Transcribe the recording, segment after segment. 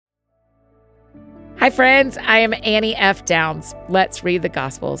Hi, friends. I am Annie F. Downs. Let's read the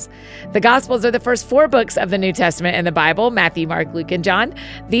Gospels. The Gospels are the first 4 books of the New Testament in the Bible: Matthew, Mark, Luke, and John.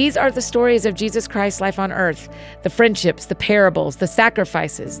 These are the stories of Jesus Christ's life on earth, the friendships, the parables, the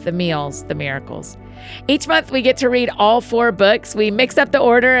sacrifices, the meals, the miracles. Each month, we get to read all 4 books. We mix up the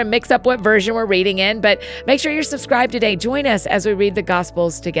order and mix up what version we're reading in, but make sure you're subscribed today. Join us as we read the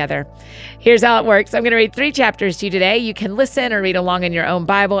Gospels together. Here's how it works. I'm going to read 3 chapters to you today. You can listen or read along in your own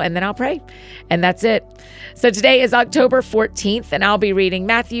Bible, and then I'll pray. And that's it. So today is October 14th, and I'll be reading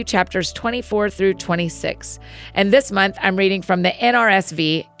Matthew chapters 24 through 26. And this month, I'm reading from the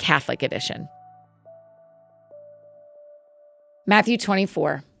NRSV Catholic edition. Matthew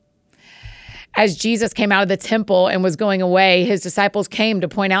 24. As Jesus came out of the temple and was going away, his disciples came to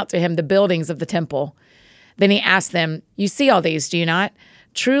point out to him the buildings of the temple. Then he asked them, "You see all these, do you not?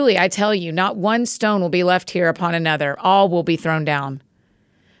 Truly, I tell you, not one stone will be left here upon another. All will be thrown down."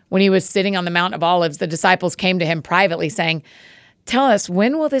 When he was sitting on the Mount of Olives, the disciples came to him privately, saying, "Tell us,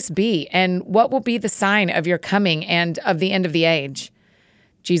 when will this be? And what will be the sign of your coming and of the end of the age?"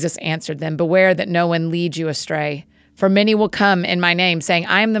 Jesus answered them, "Beware that no one leads you astray. For many will come in my name, saying,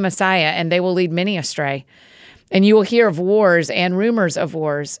 'I am the Messiah,' and they will lead many astray. And you will hear of wars and rumors of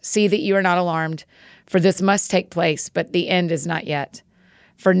wars. See that you are not alarmed, for this must take place, but the end is not yet.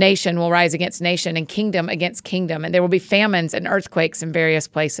 For nation will rise against nation, and kingdom against kingdom, and there will be famines and earthquakes in various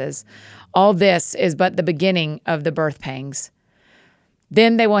places. All this is but the beginning of the birth pangs.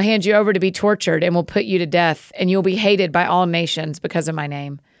 Then they will hand you over to be tortured and will put you to death, and you will be hated by all nations because of my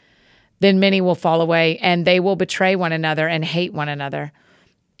name. Then many will fall away, and they will betray one another and hate one another.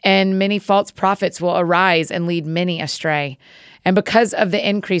 And many false prophets will arise and lead many astray. And because of the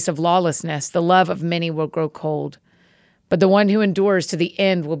increase of lawlessness, the love of many will grow cold. But the one who endures to the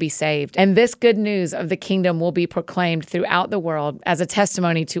end will be saved. And this good news of the kingdom will be proclaimed throughout the world as a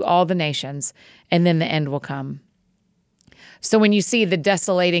testimony to all the nations, and then the end will come. So when you see the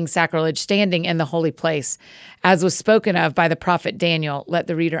desolating sacrilege standing in the holy place, as was spoken of by the prophet Daniel, let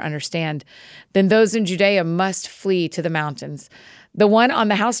the reader understand, then those in Judea must flee to the mountains. The one on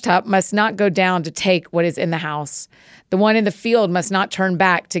the housetop must not go down to take what is in the house. The one in the field must not turn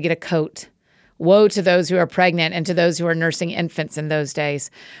back to get a coat. Woe to those who are pregnant and to those who are nursing infants in those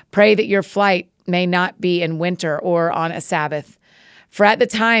days. Pray that your flight may not be in winter or on a Sabbath. For at the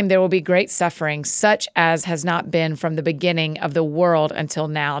time there will be great suffering, such as has not been from the beginning of the world until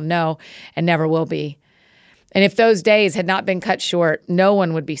now, no, and never will be. And if those days had not been cut short, no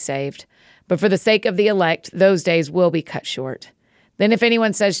one would be saved. But for the sake of the elect, those days will be cut short. Then if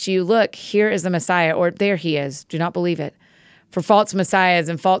anyone says to you, 'Look, here is the Messiah,' or 'There he is,' do not believe it. For false messiahs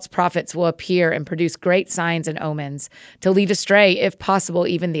and false prophets will appear and produce great signs and omens, to lead astray, if possible,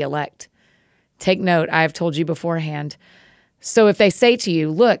 even the elect. Take note, I have told you beforehand. So if they say to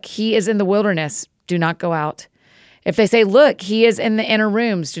you, 'Look, he is in the wilderness,' do not go out. If they say, 'Look, he is in the inner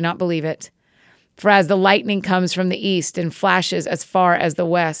rooms,' do not believe it. For as the lightning comes from the east and flashes as far as the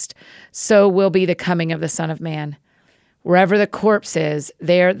west, so will be the coming of the Son of Man. Wherever the corpse is,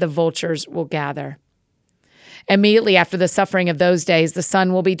 there the vultures will gather. Immediately after the suffering of those days, the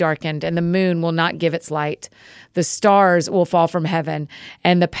sun will be darkened, and the moon will not give its light. The stars will fall from heaven,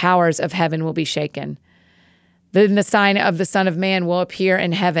 and the powers of heaven will be shaken. Then the sign of the Son of Man will appear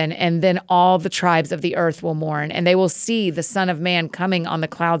in heaven, and then all the tribes of the earth will mourn, and they will see the Son of Man coming on the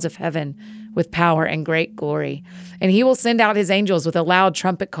clouds of heaven with power and great glory. And he will send out his angels with a loud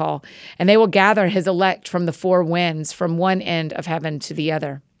trumpet call, and they will gather his elect from the 4 winds, from one end of heaven to the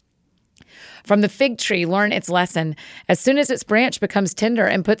other. From the fig tree, learn its lesson. As soon as its branch becomes tender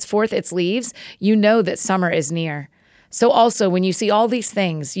and puts forth its leaves, you know that summer is near. So also, when you see all these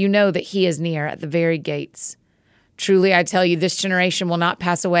things, you know that he is near at the very gates. Truly, I tell you, this generation will not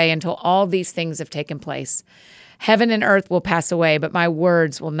pass away until all these things have taken place. Heaven and earth will pass away, but my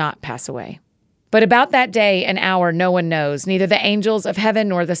words will not pass away. But about that day and hour no one knows, neither the angels of heaven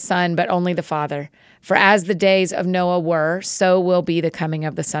nor the Son, but only the Father. For as the days of Noah were, so will be the coming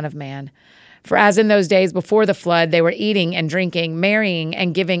of the Son of Man. For as in those days before the flood, they were eating and drinking, marrying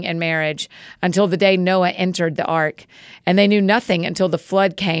and giving in marriage, until the day Noah entered the ark. And they knew nothing until the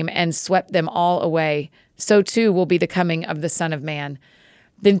flood came and swept them all away. So too will be the coming of the Son of Man.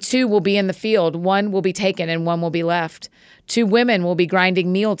 Then 2 will be in the field, 1 will be taken and 1 will be left. 2 women will be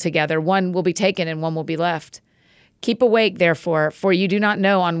grinding meal together, 1 will be taken and 1 will be left. Keep awake, therefore, for you do not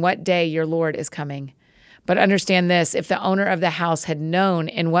know on what day your Lord is coming. But understand this, if the owner of the house had known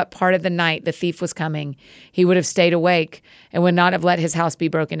in what part of the night the thief was coming, he would have stayed awake and would not have let his house be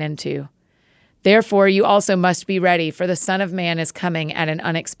broken into. Therefore you also must be ready, for the Son of Man is coming at an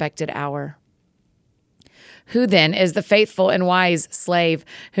unexpected hour. Who then is the faithful and wise slave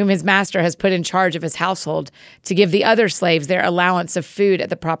whom his master has put in charge of his household to give the other slaves their allowance of food at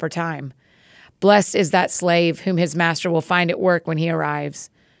the proper time? Blessed is that slave whom his master will find at work when he arrives.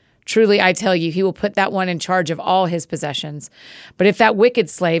 Truly, I tell you, he will put that one in charge of all his possessions. But if that wicked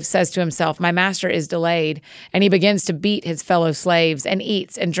slave says to himself, my master is delayed, and he begins to beat his fellow slaves and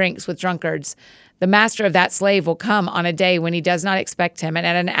eats and drinks with drunkards, the master of that slave will come on a day when he does not expect him and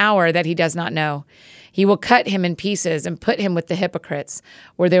at an hour that he does not know. He will cut him in pieces and put him with the hypocrites,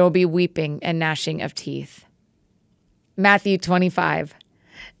 where there will be weeping and gnashing of teeth. Matthew 25.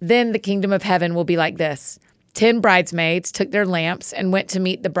 Then the kingdom of heaven will be like this. 10 bridesmaids took their lamps and went to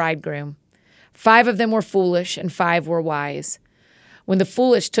meet the bridegroom. 5 of them were foolish and 5 were wise. When the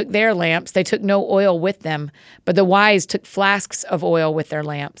foolish took their lamps, they took no oil with them, but the wise took flasks of oil with their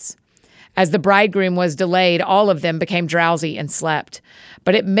lamps. As the bridegroom was delayed, all of them became drowsy and slept.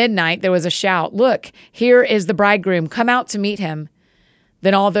 But at midnight there was a shout, "Look, here is the bridegroom, come out to meet him."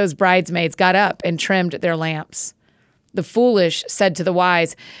 Then all those bridesmaids got up and trimmed their lamps. The foolish said to the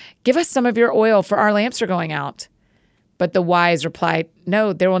wise, "Give us some of your oil, for our lamps are going out." But the wise replied,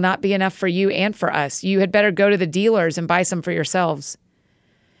 "No, there will not be enough for you and for us. You had better go to the dealers and buy some for yourselves."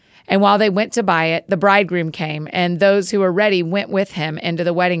 And while they went to buy it, the bridegroom came, and those who were ready went with him into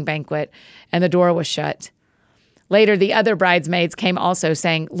the wedding banquet, and the door was shut. Later the other bridesmaids came also,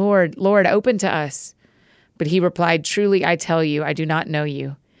 saying, "Lord, Lord, open to us." But he replied, "Truly I tell you, I do not know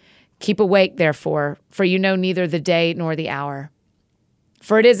you. Keep awake, therefore, for you know neither the day nor the hour.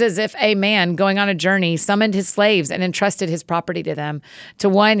 For it is as if a man going on a journey summoned his slaves and entrusted his property to them. To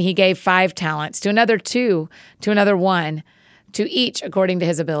one he gave 5 talents, to another 2, to another 1, to each according to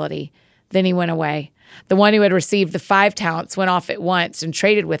his ability. Then he went away. The one who had received the 5 talents went off at once and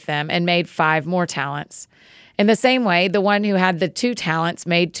traded with them and made 5 more talents. In the same way, the one who had the 2 talents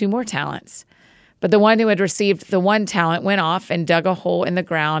made 2 more talents. But the one who had received the 1 talent went off and dug a hole in the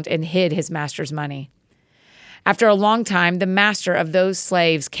ground and hid his master's money. After a long time, the master of those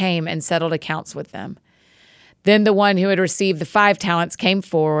slaves came and settled accounts with them. Then the one who had received the 5 talents came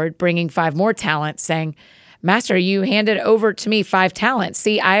forward, bringing 5 more talents, saying, "Master, you handed over to me 5 talents.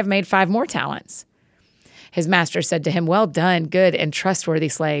 See, I have made 5 more talents." His master said to him, "Well done, good and trustworthy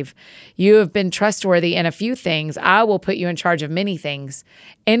slave. You have been trustworthy in a few things. I will put you in charge of many things.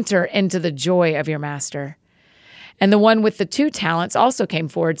 Enter into the joy of your master." And the one with the 2 talents also came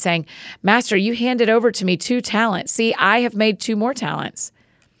forward, saying, "Master, you handed over to me 2 talents. See, I have made 2 more talents."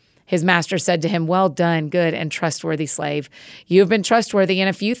 His master said to him, "Well done, good and trustworthy slave. You have been trustworthy in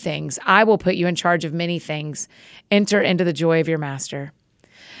a few things. I will put you in charge of many things. Enter into the joy of your master."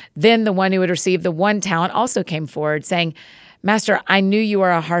 Then the one who had received the 1 talent also came forward, saying, "Master, I knew you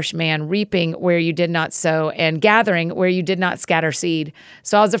are a harsh man, reaping where you did not sow and gathering where you did not scatter seed.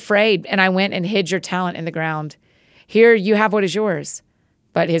 So I was afraid, and I went and hid your talent in the ground. Here you have what is yours."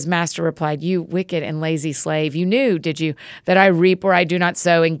 But his master replied, "You wicked and lazy slave, you knew, did you, that I reap where I do not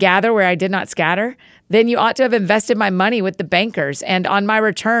sow and gather where I did not scatter? Then you ought to have invested my money with the bankers, and on my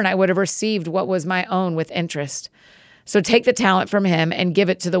return I would have received what was my own with interest. So take the talent from him and give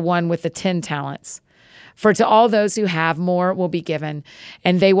it to the one with the 10 talents. For to all those who have, more will be given,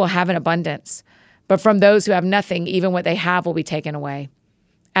 and they will have an abundance. But from those who have nothing, even what they have will be taken away.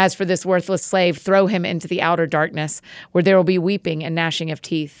 As for this worthless slave, throw him into the outer darkness, where there will be weeping and gnashing of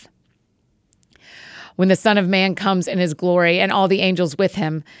teeth. When the Son of Man comes in his glory and all the angels with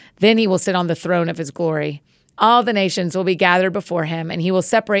him, then he will sit on the throne of his glory. All the nations will be gathered before him, and he will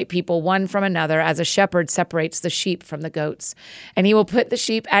separate people one from another as a shepherd separates the sheep from the goats. And he will put the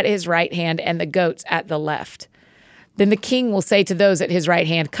sheep at his right hand and the goats at the left. Then the king will say to those at his right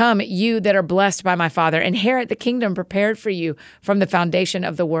hand, "Come, you that are blessed by my Father, inherit the kingdom prepared for you from the foundation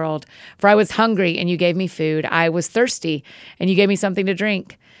of the world. For I was hungry, and you gave me food. I was thirsty, and you gave me something to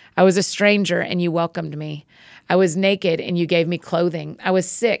drink. I was a stranger, and you welcomed me. I was naked, and you gave me clothing. I was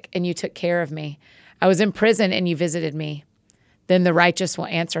sick, and you took care of me. I was in prison, and you visited me." Then the righteous will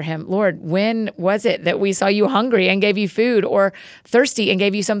answer him, "Lord, when was it that we saw you hungry and gave you food, or thirsty and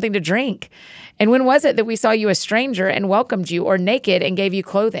gave you something to drink? And when was it that we saw you a stranger and welcomed you, or naked and gave you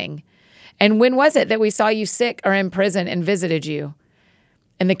clothing? And when was it that we saw you sick or in prison and visited you?"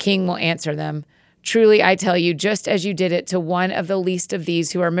 And the king will answer them, "Truly I tell you, just as you did it to one of the least of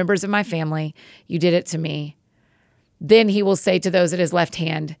these who are members of my family, you did it to me." Then he will say to those at his left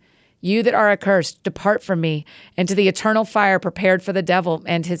hand, "You that are accursed, depart from me into the eternal fire prepared for the devil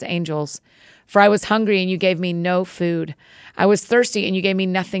and his angels. For I was hungry, and you gave me no food. I was thirsty, and you gave me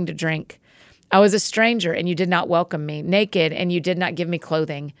nothing to drink. I was a stranger, and you did not welcome me, naked, and you did not give me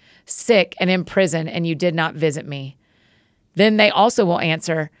clothing, sick and in prison, and you did not visit me." Then they also will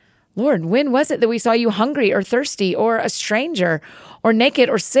answer, Lord, when was it that we saw you hungry or thirsty or a stranger or naked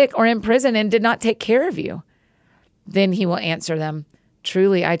or sick or in prison and did not take care of you?" Then he will answer them,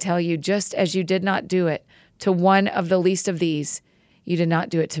 "Truly, I tell you, just as you did not do it to one of the least of these, you did not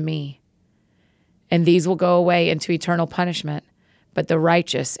do it to me." And these will go away into eternal punishment, but the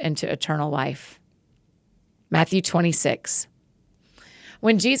righteous into eternal life. Matthew 26.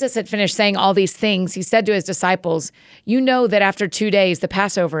 When Jesus had finished saying all these things, he said to his disciples, "You know that after 2 days the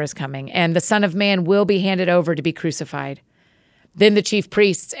Passover is coming, and the Son of Man will be handed over to be crucified." Then the chief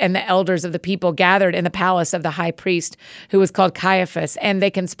priests and the elders of the people gathered in the palace of the high priest, who was called Caiaphas, and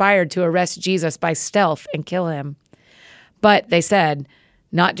they conspired to arrest Jesus by stealth and kill him. But they said,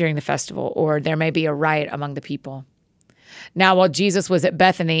 "Not during the festival, or there may be a riot among the people." Now, while Jesus was at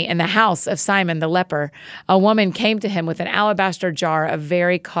Bethany in the house of Simon the leper, a woman came to him with an alabaster jar of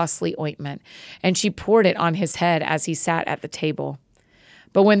very costly ointment, and she poured it on his head as he sat at the table.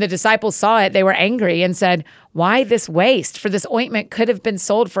 But when the disciples saw it, they were angry and said, "Why this waste? For this ointment could have been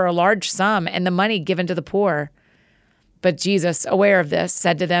sold for a large sum and the money given to the poor." But Jesus, aware of this,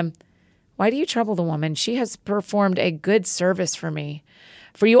 said to them, "Why do you trouble the woman? She has performed a good service for me.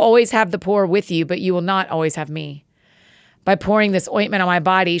 For you always have the poor with you, but you will not always have me. By pouring this ointment on my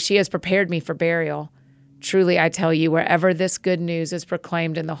body, she has prepared me for burial. Truly, I tell you, wherever this good news is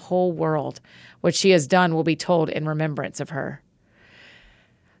proclaimed in the whole world, what she has done will be told in remembrance of her."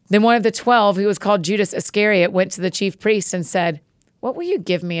 Then one of the 12, who was called Judas Iscariot, went to the chief priests and said, "What will you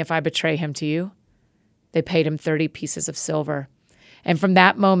give me if I betray him to you?" They paid him 30 pieces of silver. And from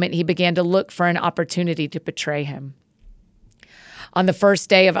that moment, he began to look for an opportunity to betray him. On the first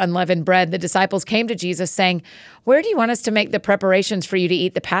day of unleavened bread, the disciples came to Jesus saying, "Where do you want us to make the preparations for you to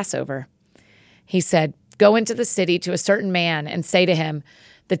eat the Passover?" He said, "Go into the city to a certain man and say to him,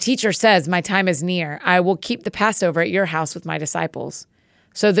 'The teacher says, my time is near. I will keep the Passover at your house with my disciples.'"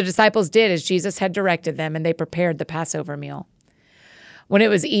 So the disciples did as Jesus had directed them, and they prepared the Passover meal. When it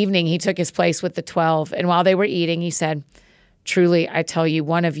was evening, he took his place with the 12, and while they were eating, he said, "Truly, I tell you,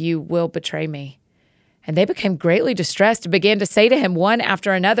 one of you will betray me." And they became greatly distressed and began to say to him one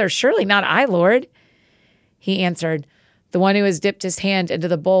after another, "Surely not I, Lord." He answered, "The one who has dipped his hand into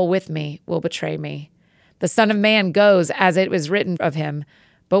the bowl with me will betray me. The Son of Man goes as it was written of him,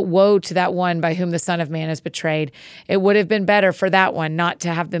 but woe to that one by whom the Son of Man is betrayed. It would have been better for that one not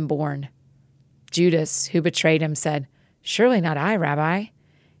to have been born." Judas, who betrayed him, said, "Surely not I, Rabbi."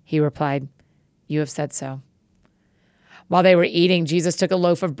 He replied, "You have said so." While they were eating, Jesus took a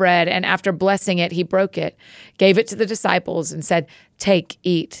loaf of bread, and after blessing it, he broke it, gave it to the disciples, and said, "Take,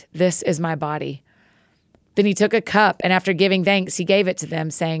 eat, this is my body." Then he took a cup, and after giving thanks, he gave it to them,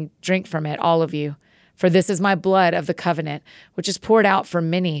 saying, "Drink from it, all of you, for this is my blood of the covenant, which is poured out for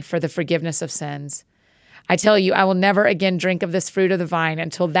many for the forgiveness of sins. I tell you, I will never again drink of this fruit of the vine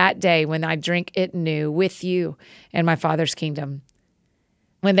until that day when I drink it new with you in my Father's kingdom."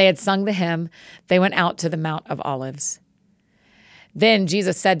 When they had sung the hymn, they went out to the Mount of Olives. Then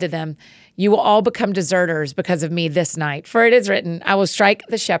Jesus said to them, "You will all become deserters because of me this night, for it is written, 'I will strike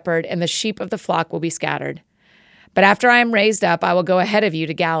the shepherd, and the sheep of the flock will be scattered.' But after I am raised up, I will go ahead of you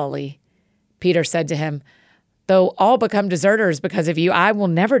to Galilee." Peter said to him, "Though all become deserters because of you, I will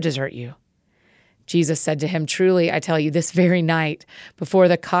never desert you." Jesus said to him, "Truly, I tell you, this very night, before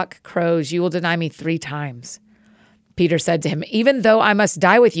the cock crows, you will deny me 3 times. Peter said to him, "Even though I must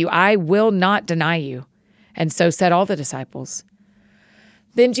die with you, I will not deny you." And so said all the disciples.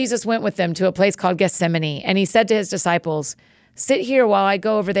 Then Jesus went with them to a place called Gethsemane, and he said to his disciples, "Sit here while I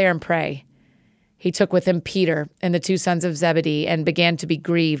go over there and pray." He took with him Peter and the 2 sons of Zebedee and began to be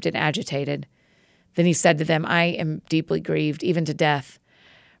grieved and agitated. Then he said to them, "I am deeply grieved, even to death.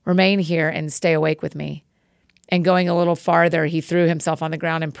 Remain here and stay awake with me." And going a little farther, he threw himself on the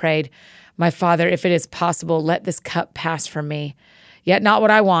ground and prayed, "My Father, if it is possible, let this cup pass from me. Yet not what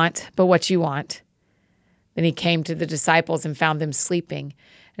I want, but what you want." Then he came to the disciples and found them sleeping.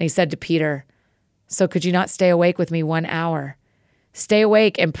 And he said to Peter, "So could you not stay awake with me 1 hour? Stay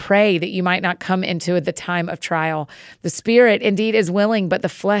awake and pray that you might not come into the time of trial. The spirit indeed is willing, but the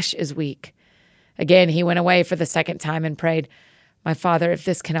flesh is weak." Again, he went away for the 2nd time and prayed, "My Father, if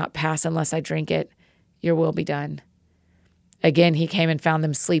this cannot pass unless I drink it, your will be done." Again, he came and found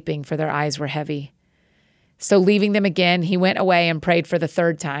them sleeping, for their eyes were heavy. So leaving them again, he went away and prayed for the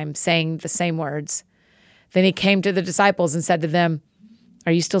 3rd time, saying the same words. Then he came to the disciples and said to them,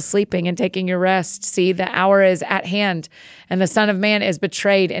 "Are you still sleeping and taking your rest? See, the hour is at hand, and the Son of Man is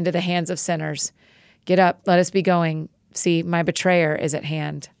betrayed into the hands of sinners. Get up, let us be going. See, my betrayer is at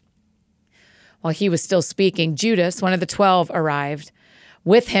hand." While he was still speaking, Judas, one of the 12, arrived.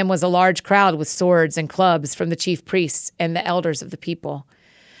 With him was a large crowd with swords and clubs from the chief priests and the elders of the people.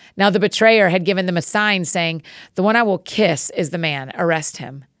 Now the betrayer had given them a sign saying, "The one I will kiss is the man. Arrest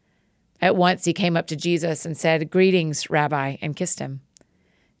him." At once he came up to Jesus and said, "Greetings, Rabbi," and kissed him.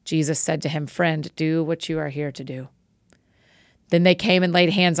 Jesus said to him, "Friend, do what you are here to do." Then they came and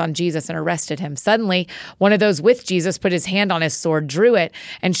laid hands on Jesus and arrested him. Suddenly, one of those with Jesus put his hand on his sword, drew it,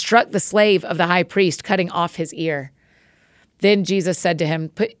 and struck the slave of the high priest, cutting off his ear. Then Jesus said to him,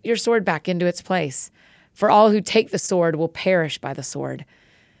 "Put your sword back into its place, for all who take the sword will perish by the sword.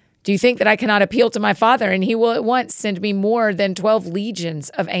 Do you think that I cannot appeal to my Father, and he will at once send me more than 12 legions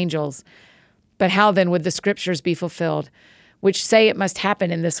of angels? But how then would the scriptures be fulfilled, which say it must happen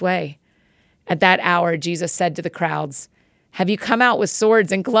in this way?" At that hour, Jesus said to the crowds, "Have you come out with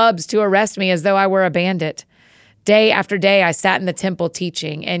swords and clubs to arrest me as though I were a bandit? Day after day I sat in the temple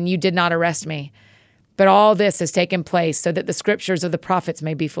teaching, and you did not arrest me. But all this has taken place so that the scriptures of the prophets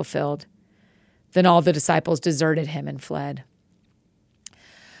may be fulfilled." Then all the disciples deserted him and fled.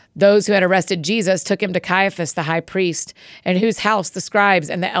 Those who had arrested Jesus took him to Caiaphas the high priest, in whose house the scribes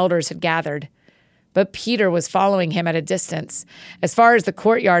and the elders had gathered. But Peter was following him at a distance, as far as the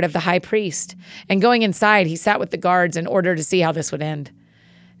courtyard of the high priest. And going inside, he sat with the guards in order to see how this would end.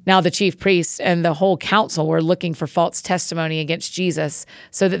 Now the chief priests and the whole council were looking for false testimony against Jesus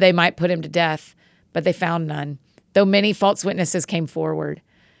so that they might put him to death, but they found none, though many false witnesses came forward.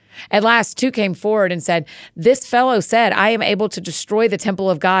 At last, two came forward and said, "This fellow said, 'I am able to destroy the temple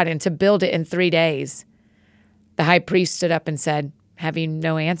of God and to build it in 3 days.'" The high priest stood up and said, "Have you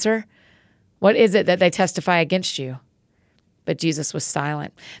no answer? What is it that they testify against you?" But Jesus was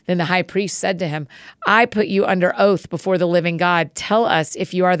silent. Then the high priest said to him, "I put you under oath before the living God. Tell us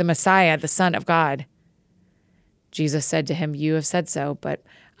if you are the Messiah, the Son of God." Jesus said to him, "You have said so, but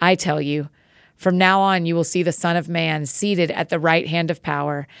I tell you, from now on you will see the Son of Man seated at the right hand of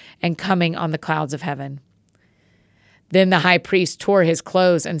power and coming on the clouds of heaven." Then the high priest tore his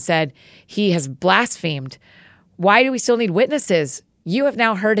clothes and said, "He has blasphemed. Why do we still need witnesses? You have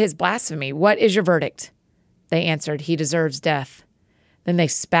now heard his blasphemy. What is your verdict?" They answered, "He deserves death." Then they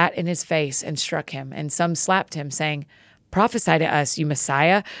spat in his face and struck him, and some slapped him, saying, "Prophesy to us, you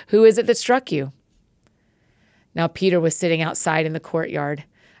Messiah. Who is it that struck you?" Now Peter was sitting outside in the courtyard.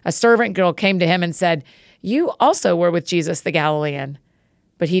 A servant girl came to him and said, "You also were with Jesus the Galilean."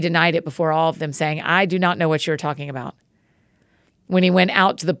 But he denied it before all of them, saying, "I do not know what you are talking about." When he went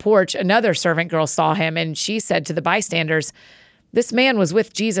out to the porch, another servant girl saw him, and she said to the bystanders, "This man was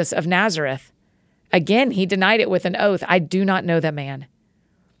with Jesus of Nazareth." Again, he denied it with an oath, "I do not know that man."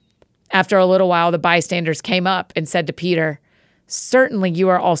 After a little while, the bystanders came up and said to Peter, "Certainly you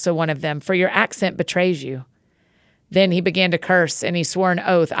are also one of them, for your accent betrays you." Then he began to curse, and he swore an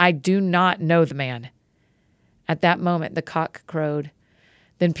oath, "I do not know the man." At that moment, the cock crowed.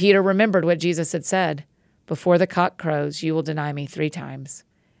 Then Peter remembered what Jesus had said, "Before the cock crows, you will deny me 3 times."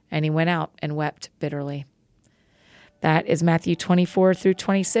 And he went out and wept bitterly. That is Matthew 24 through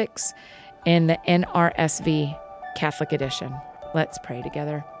 26 in the NRSV Catholic edition. Let's pray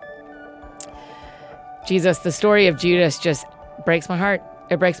together. Jesus, the story of Judas just breaks my heart.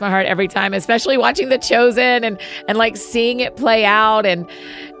 It breaks my heart every time, especially watching The Chosen and like seeing it play out and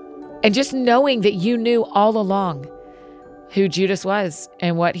just knowing that you knew all along who Judas was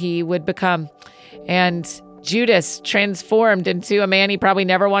and what he would become. And Judas transformed into a man he probably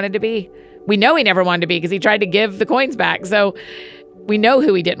never wanted to be. We know he never wanted to be because he tried to give the coins back. So we know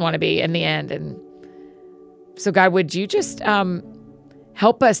who he didn't want to be in the end. And so God, would you just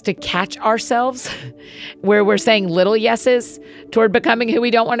help us to catch ourselves where we're saying little yeses toward becoming who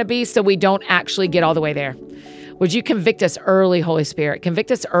we don't want to be so we don't actually get all the way there. Would you convict us early, Holy Spirit? Convict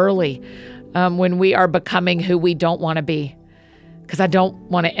us early when we are becoming who we don't want to be. Because I don't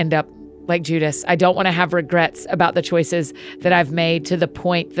want to end up like Judas. I don't want to have regrets about the choices that I've made to the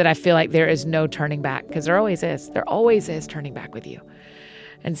point that I feel like there is no turning back. Because there always is. There always is turning back with you.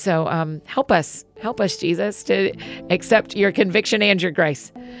 And so help us, Jesus, to accept your conviction and your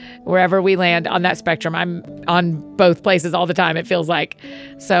grace wherever we land on that spectrum. I'm on both places all the time, it feels like.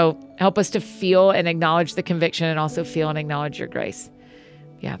 So help us to feel and acknowledge the conviction and also feel and acknowledge your grace.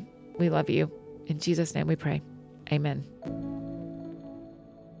 Yeah, we love you. In Jesus' name we pray. Amen.